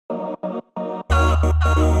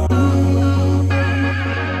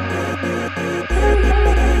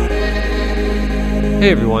Hey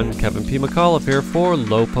everyone, Kevin P. McAuliffe here for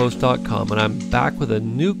Lowepost.com, and I'm back with a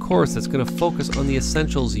new course that's going to focus on the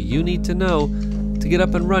essentials you need to know to get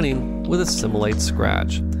up and running with Assimilate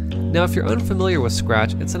Scratch. Now, if you're unfamiliar with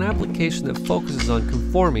Scratch, it's an application that focuses on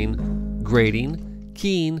conforming, grading,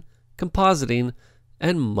 keying, compositing,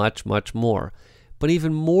 and much, much more. But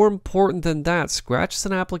even more important than that, Scratch is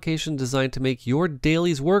an application designed to make your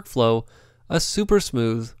dailies workflow a super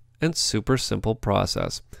smooth and super simple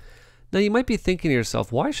process. Now you might be thinking to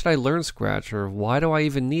yourself, why should I learn Scratch, or why do I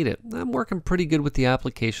even need it? I'm working pretty good with the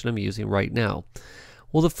application I'm using right now.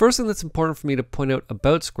 Well, the first thing that's important for me to point out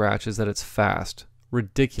about Scratch is that it's fast,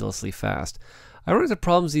 ridiculously fast. I run into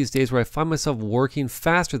problems these days where I find myself working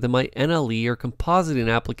faster than my NLE or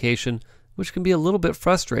compositing application, which can be a little bit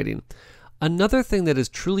frustrating. Another thing that is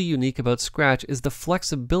truly unique about Scratch is the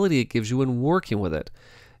flexibility it gives you when working with it.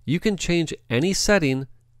 You can change any setting,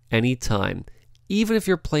 anytime. Even if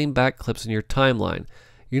you're playing back clips in your timeline.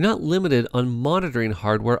 You're not limited on monitoring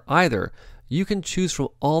hardware either. You can choose from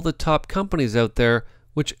all the top companies out there,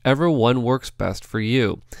 whichever one works best for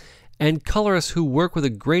you. And colorists who work with a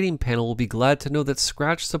grading panel will be glad to know that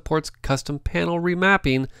Scratch supports custom panel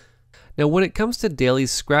remapping. Now, when it comes to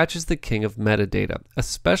dailies, Scratch is the king of metadata,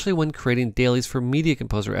 especially when creating dailies for Media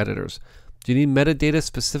Composer editors. Do you need metadata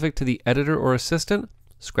specific to the editor or assistant?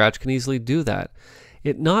 Scratch can easily do that.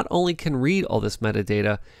 It not only can read all this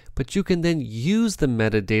metadata, but you can then use the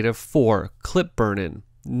metadata for clip burn-in,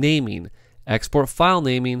 naming, export file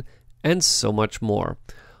naming, and so much more.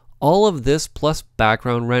 All of this plus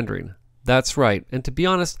background rendering. That's right, and to be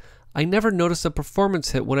honest, I never notice a performance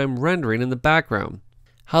hit when I'm rendering in the background.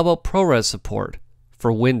 How about ProRes support?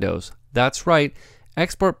 For Windows. That's right,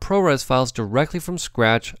 export ProRes files directly from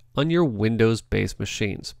Scratch on your Windows-based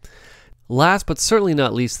machines. Last but certainly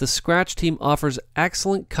not least, the Scratch team offers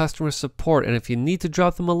excellent customer support, and if you need to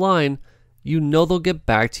drop them a line, you know they'll get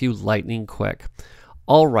back to you lightning quick.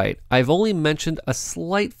 Alright, I've only mentioned a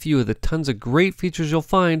slight few of the tons of great features you'll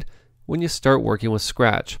find when you start working with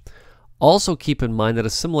Scratch. Also keep in mind that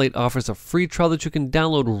Assimilate offers a free trial that you can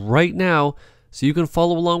download right now so you can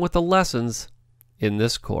follow along with the lessons in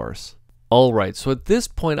this course. Alright, so at this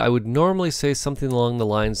point I would normally say something along the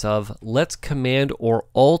lines of, let's Command or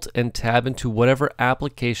Alt and Tab into whatever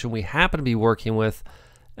application we happen to be working with,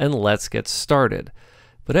 and let's get started.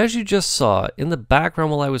 But as you just saw, in the background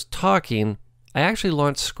while I was talking, I actually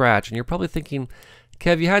launched Scratch, and you're probably thinking,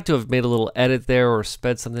 Kev, you had to have made a little edit there or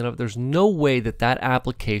sped something up. There's no way that that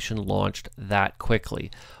application launched that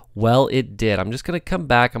quickly. Well, it did. I'm just going to come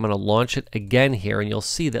back, I'm going to launch it again here, and you'll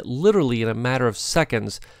see that literally in a matter of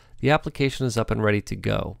seconds, the application is up and ready to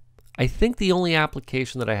go. I think the only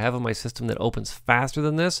application that I have on my system that opens faster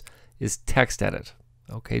than this is TextEdit.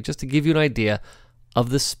 Okay, just to give you an idea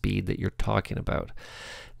of the speed that you're talking about.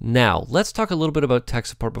 Now, let's talk a little bit about tech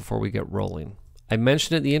support before we get rolling. I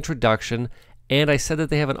mentioned it in the introduction, and I said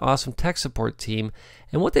that they have an awesome tech support team,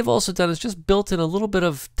 and what they've also done is just built in a little bit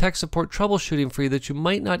of tech support troubleshooting for you that you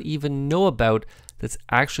might not even know about, that's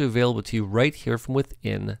actually available to you right here from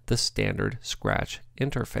within the standard Scratch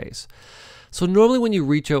interface. So normally when you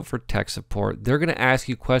reach out for tech support, they're going to ask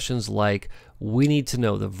you questions like, we need to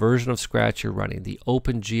know the version of Scratch you're running, the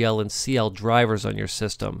OpenGL and CL drivers on your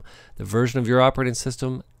system, the version of your operating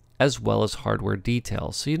system, as well as hardware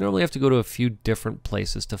details. So you normally have to go to a few different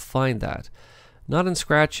places to find that. Not in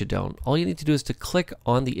Scratch you don't. All you need to do is to click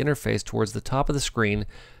on the interface towards the top of the screen.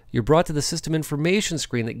 You're brought to the system information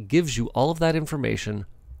screen that gives you all of that information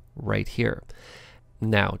right here.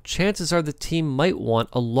 Now, chances are the team might want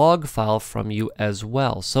a log file from you as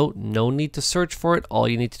well, so no need to search for it. All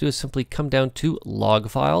you need to do is simply come down to log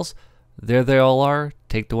files. There they all are.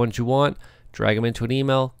 Take the ones you want, drag them into an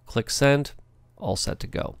email, click send, all set to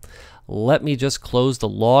go. Let me just close the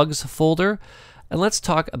logs folder. And let's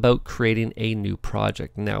talk about creating a new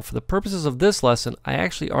project. Now, for the purposes of this lesson, I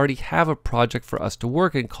actually already have a project for us to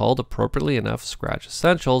work in called, appropriately enough, Scratch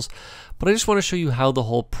Essentials, but I just want to show you how the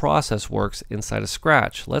whole process works inside of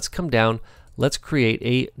Scratch. Let's come down, let's create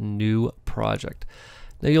a new project.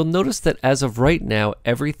 Now, you'll notice that as of right now,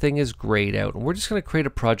 everything is grayed out, and we're just going to create a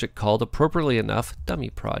project called, appropriately enough, Dummy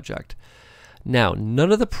Project. Now,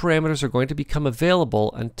 none of the parameters are going to become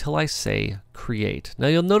available until I say create. Now,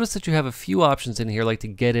 you'll notice that you have a few options in here, like to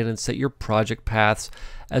get in and set your project paths,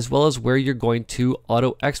 as well as where you're going to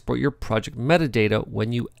auto-export your project metadata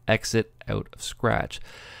when you exit out of Scratch.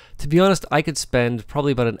 To be honest, I could spend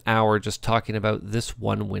probably about an hour just talking about this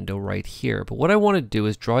one window right here, but what I want to do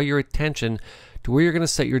is draw your attention to where you're going to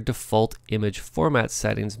set your default image format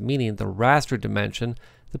settings, meaning the raster dimension,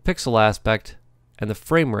 the pixel aspect, and the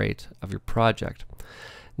frame rate of your project.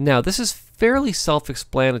 Now, this is fairly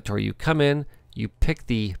self-explanatory. You come in, you pick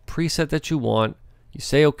the preset that you want, you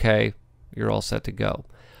say OK, you're all set to go.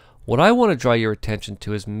 What I want to draw your attention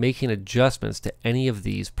to is making adjustments to any of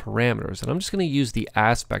these parameters, and I'm just going to use the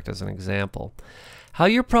aspect as an example. How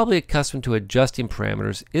you're probably accustomed to adjusting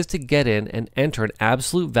parameters is to get in and enter an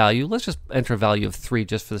absolute value. Let's just enter a value of 3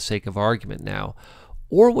 just for the sake of argument now.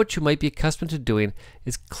 Or what you might be accustomed to doing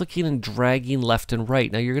is clicking and dragging left and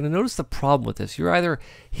right. Now you're going to notice the problem with this. You're either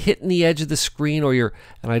hitting the edge of the screen or you're,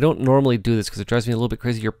 and I don't normally do this because it drives me a little bit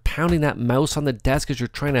crazy, you're pounding that mouse on the desk as you're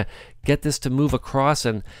trying to get this to move across,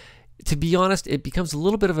 and to be honest, it becomes a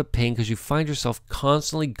little bit of a pain because you find yourself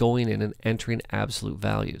constantly going in and entering absolute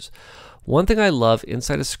values. One thing I love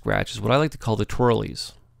inside of Scratch is what I like to call the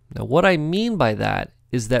twirlies. Now what I mean by that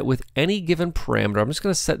is that with any given parameter, I'm just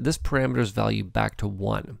going to set this parameter's value back to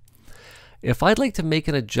 1. If I'd like to make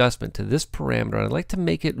an adjustment to this parameter, I'd like to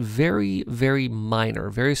make it very, very minor,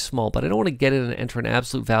 very small, but I don't want to get in and enter an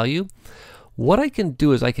absolute value. What I can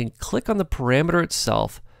do is I can click on the parameter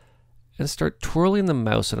itself and start twirling the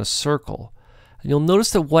mouse in a circle. And you'll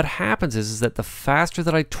notice that what happens is that the faster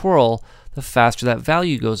that I twirl, the faster that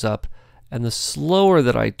value goes up, and the slower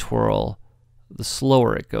that I twirl, the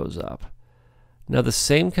slower it goes up. Now the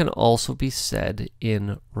same can also be said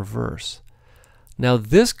in reverse. Now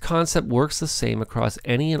this concept works the same across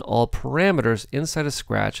any and all parameters inside of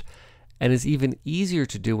Scratch, and is even easier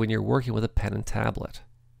to do when you're working with a pen and tablet.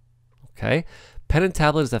 Okay? Pen and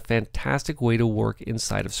tablet is a fantastic way to work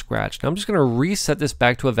inside of Scratch. Now I'm just going to reset this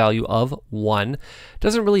back to a value of 1. It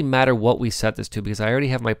doesn't really matter what we set this to because I already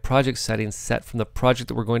have my project settings set from the project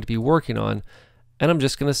that we're going to be working on, and I'm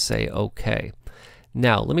just going to say OK.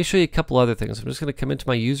 Now let me show you a couple other things. I'm just going to come into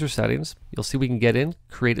my user settings. You'll see we can get in,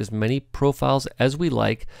 create as many profiles as we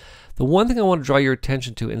like. The one thing I want to draw your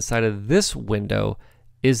attention to inside of this window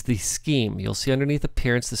is the scheme. You'll see underneath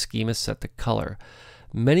appearance the scheme is set to color.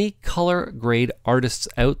 Many color grade artists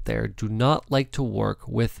out there do not like to work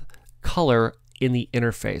with color in the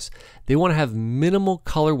interface. They want to have minimal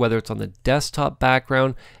color, whether it's on the desktop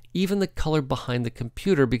background, even the color behind the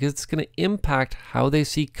computer, because it's going to impact how they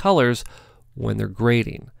see colors when they're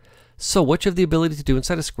grading. So what you have the ability to do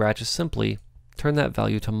inside of Scratch is simply turn that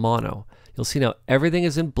value to mono. You'll see now everything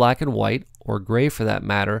is in black and white, or gray for that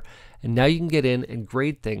matter, and now you can get in and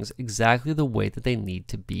grade things exactly the way that they need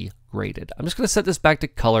to be graded. I'm just going to set this back to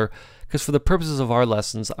color because for the purposes of our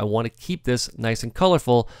lessons, I want to keep this nice and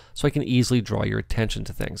colorful so I can easily draw your attention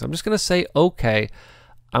to things. I'm just going to say OK.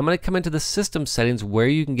 I'm going to come into the system settings where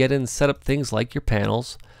you can get in and set up things like your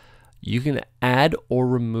panels. You can add or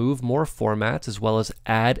remove more formats, as well as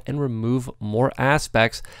add and remove more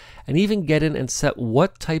aspects, and even get in and set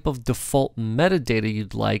what type of default metadata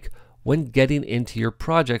you'd like when getting into your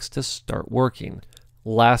projects to start working.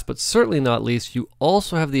 Last but certainly not least, you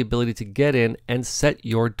also have the ability to get in and set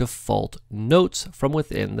your default notes from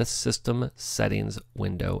within the system settings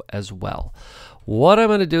window as well. What I'm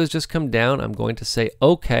going to do is just come down. I'm going to say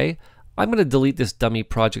OK. I'm going to delete this dummy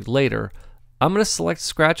project later. I'm going to select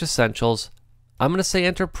Scratch Essentials. I'm going to say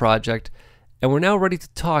Enter Project, and we're now ready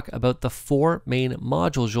to talk about the 4 main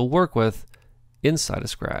modules you'll work with inside of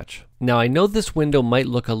Scratch. Now I know this window might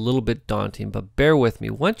look a little bit daunting, but bear with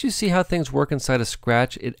me. Once you see how things work inside of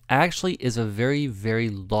Scratch, it actually is a very, very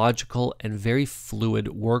logical and very fluid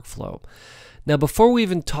workflow. Now before we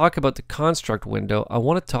even talk about the construct window, I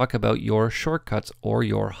want to talk about your shortcuts or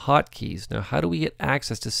your hotkeys. Now how do we get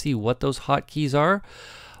access to see what those hotkeys are?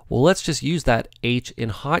 Well, let's just use that H in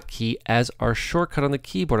hotkey as our shortcut on the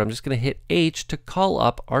keyboard. I'm just going to hit H to call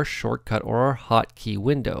up our shortcut or our hotkey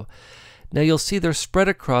window. Now you'll see they're spread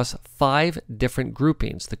across 5 different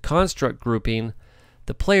groupings: the construct grouping,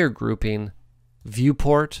 the player grouping,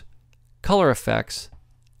 viewport, color effects,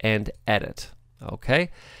 and edit. Okay?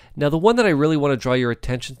 Now the one that I really want to draw your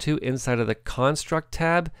attention to inside of the construct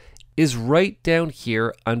tab is right down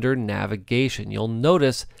here under navigation. You'll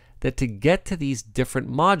notice that to get to these different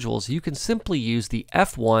modules, you can simply use the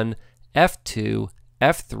F1, F2,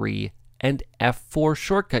 F3, and F4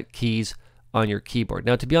 shortcut keys on your keyboard.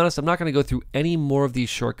 Now, to be honest, I'm not going to go through any more of these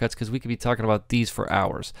shortcuts because we could be talking about these for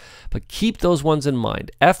hours. But keep those ones in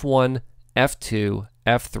mind: F1, F2,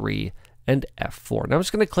 F3, and F4. Now I'm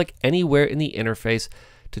just going to click anywhere in the interface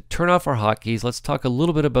to turn off our hotkeys. Let's talk a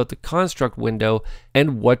little bit about the construct window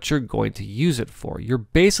and what you're going to use it for. You're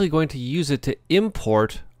basically going to use it to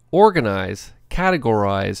import, organize,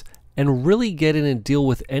 categorize, and really get in and deal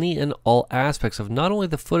with any and all aspects of not only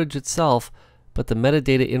the footage itself, but the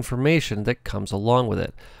metadata information that comes along with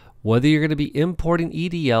it. Whether you're going to be importing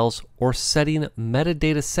EDLs or setting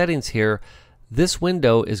metadata settings here, this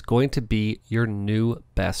window is going to be your new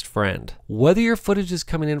best friend. Whether your footage is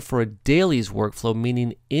coming in for a dailies workflow,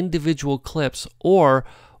 meaning individual clips, or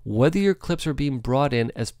whether your clips are being brought in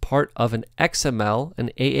as part of an XML,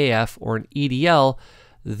 an AAF, or an EDL,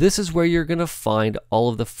 this is where you're going to find all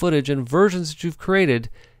of the footage and versions that you've created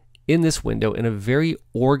in this window in a very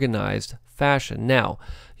organized fashion. Now,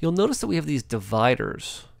 you'll notice that we have these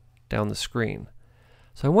dividers down the screen.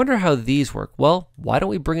 So I wonder how these work. Well, why don't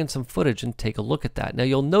we bring in some footage and take a look at that? Now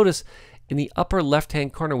you'll notice in the upper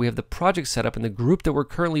left-hand corner we have the project set up, and the group that we're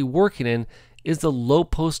currently working in is the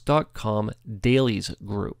Lowepost.com dailies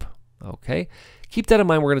group. Okay, keep that in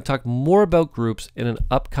mind. We're going to talk more about groups in an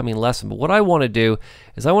upcoming lesson. But what I want to do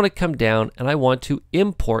is I want to come down and I want to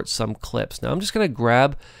import some clips. Now I'm just going to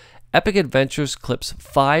grab Epic Adventures clips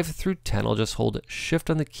 5 through 10. I'll just hold Shift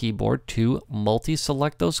on the keyboard to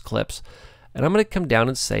multi-select those clips. And I'm going to come down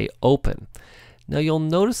and say open. Now you'll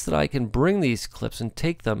notice that I can bring these clips and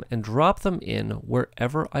take them and drop them in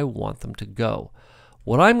wherever I want them to go.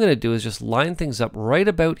 What I'm going to do is just line things up right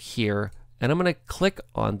about here, and I'm going to click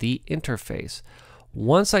on the interface.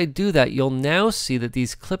 Once I do that, you'll now see that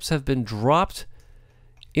these clips have been dropped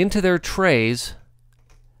into their trays,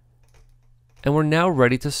 and we're now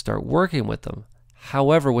ready to start working with them.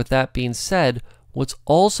 However, with that being said, what's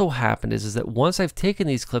also happened is that once I've taken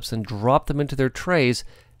these clips and dropped them into their trays,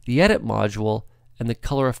 the edit module and the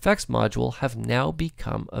color effects module have now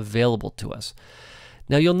become available to us.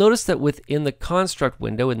 Now you'll notice that within the construct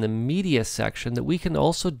window in the media section that we can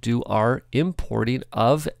also do our importing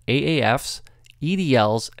of AAFs,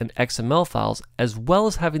 EDLs, and XML files, as well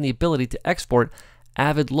as having the ability to export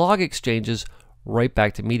Avid log exchanges right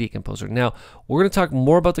back to Media Composer. Now, we're going to talk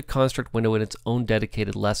more about the construct window in its own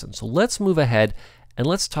dedicated lesson. So let's move ahead and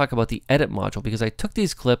let's talk about the edit module, because I took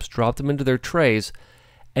these clips, dropped them into their trays,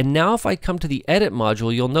 and now if I come to the edit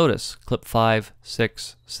module, you'll notice clip 5,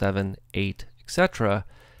 6, 7, 8, etc.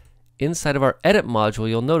 Inside of our edit module,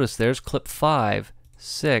 you'll notice there's clip 5,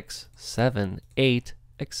 6, 7, 8,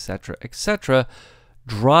 etc., etc.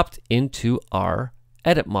 dropped into our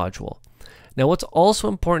edit module. Now what's also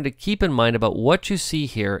important to keep in mind about what you see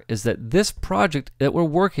here is that this project that we're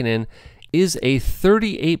working in is a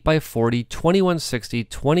 38 by 40, 2160,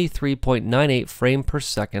 23.98 frame per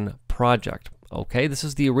second project. Okay, this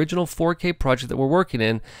is the original 4K project that we're working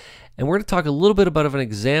in, and we're going to talk a little bit about an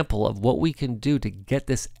example of what we can do to get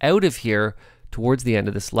this out of here towards the end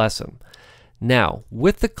of this lesson. Now,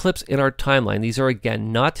 with the clips in our timeline, these are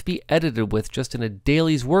again not to be edited with just in a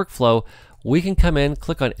dailies workflow. We can come in,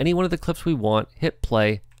 click on any one of the clips we want, hit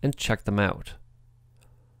play, and check them out.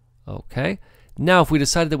 Okay, now if we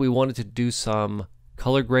decided that we wanted to do some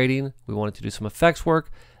color grading, we wanted to do some effects work,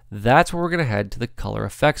 that's where we're going to head to the color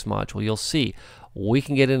effects module. You'll see we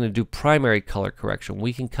can get in and do primary color correction.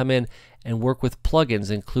 We can come in and work with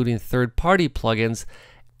plugins, including third-party plugins.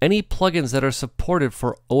 Any plugins that are supported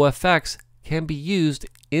for OFX can be used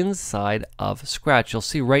inside of Scratch. You'll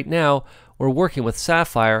see right now we're working with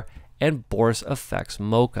Sapphire and Boris Effects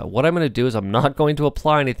Mocha. What I'm going to do is I'm not going to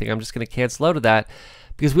apply anything. I'm just going to cancel out of that,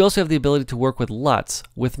 because we also have the ability to work with LUTs,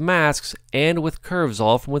 with masks, and with curves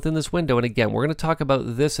all from within this window. And again, we're going to talk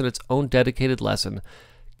about this in its own dedicated lesson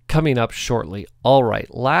coming up shortly. All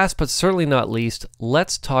right, last but certainly not least,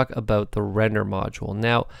 let's talk about the render module.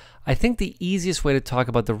 Now, I think the easiest way to talk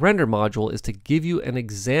about the render module is to give you an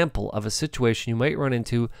example of a situation you might run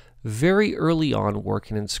into very early on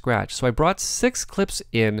working in Scratch. So I brought 6 clips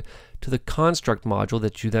in to the construct module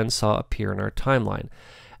that you then saw appear in our timeline.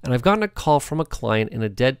 And I've gotten a call from a client in a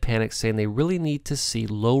dead panic saying they really need to see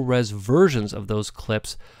low-res versions of those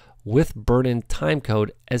clips with burn-in timecode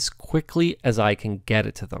as quickly as I can get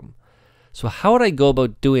it to them. So how would I go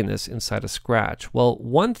about doing this inside of Scratch? Well,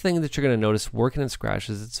 one thing that you're going to notice working in Scratch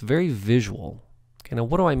is it's very visual. Okay, now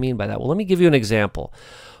what do I mean by that? Well, let me give you an example.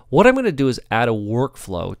 What I'm going to do is add a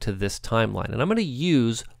workflow to this timeline, and I'm going to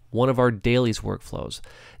use one of our dailies workflows.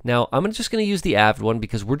 Now, I'm just going to use the Avid one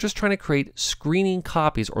because we're just trying to create screening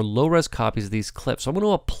copies or low-res copies of these clips. So I'm going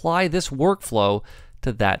to apply this workflow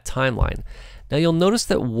to that timeline. Now, you'll notice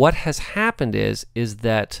that what has happened is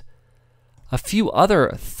that a few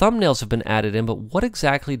other thumbnails have been added in, but what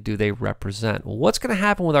exactly do they represent? Well, what's going to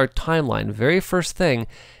happen with our timeline, very first thing,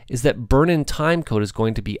 is that burn-in timecode is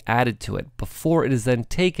going to be added to it before it is then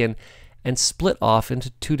taken and split off into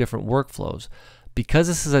 2 different workflows. Because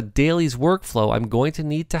this is a dailies workflow, I'm going to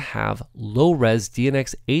need to have low-res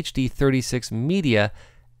DNX HD 36 media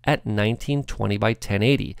at 1920 by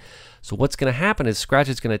 1080. So what's going to happen is Scratch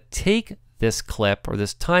is going to take this clip or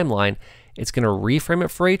this timeline, it's going to reframe it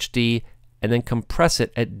for HD, and then compress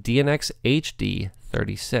it at DNX HD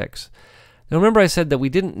 36. Now remember I said that we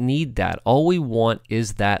didn't need that. All we want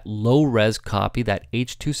is that low-res copy, that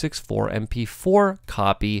H.264 MP4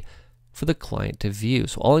 copy for the client to view.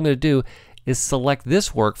 So all I'm going to do is select this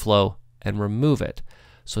workflow and remove it.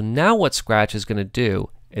 So now what Scratch is going to do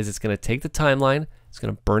is it's going to take the timeline, it's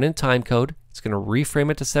going to burn in timecode, it's going to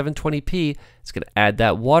reframe it to 720p, it's going to add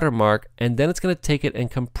that watermark, and then it's going to take it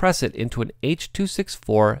and compress it into an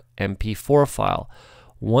H.264 MP4 file.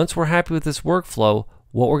 Once we're happy with this workflow,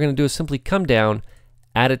 what we're going to do is simply come down,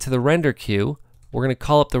 add it to the render queue. We're going to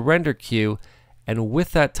call up the render queue, and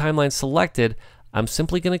with that timeline selected, I'm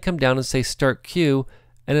simply going to come down and say start queue,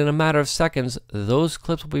 and in a matter of seconds, those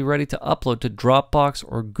clips will be ready to upload to Dropbox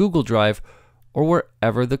or Google Drive or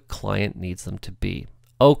wherever the client needs them to be.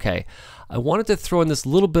 Okay, I wanted to throw in this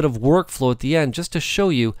little bit of workflow at the end just to show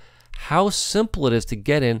you how simple it is to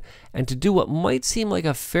get in and to do what might seem like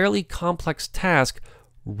a fairly complex task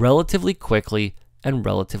relatively quickly and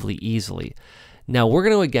relatively easily. Now we're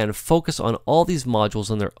going to again focus on all these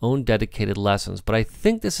modules in their own dedicated lessons, but I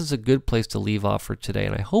think this is a good place to leave off for today,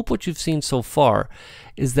 and I hope what you've seen so far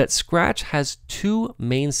is that Scratch has two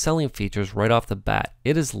main selling features right off the bat.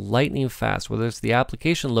 It is lightning fast. Whether it's the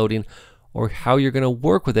application loading or how you're going to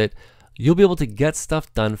work with it, you'll be able to get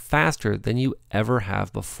stuff done faster than you ever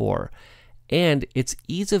have before. And its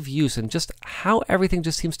ease of use and just how everything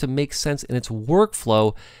just seems to make sense in its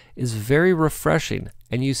workflow is very refreshing.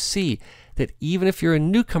 And you see that even if you're a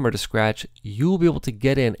newcomer to Scratch, you will be able to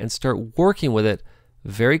get in and start working with it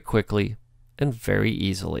very quickly and very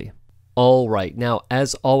easily. All right, now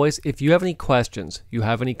as always, if you have any questions, you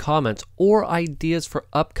have any comments or ideas for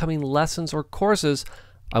upcoming lessons or courses,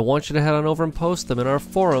 I want you to head on over and post them in our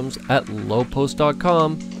forums at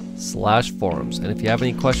lowepost.com/forums. And if you have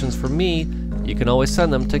any questions for me, you can always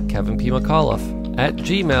send them to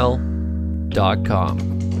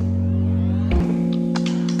kevinpmcauliffe@gmail.com.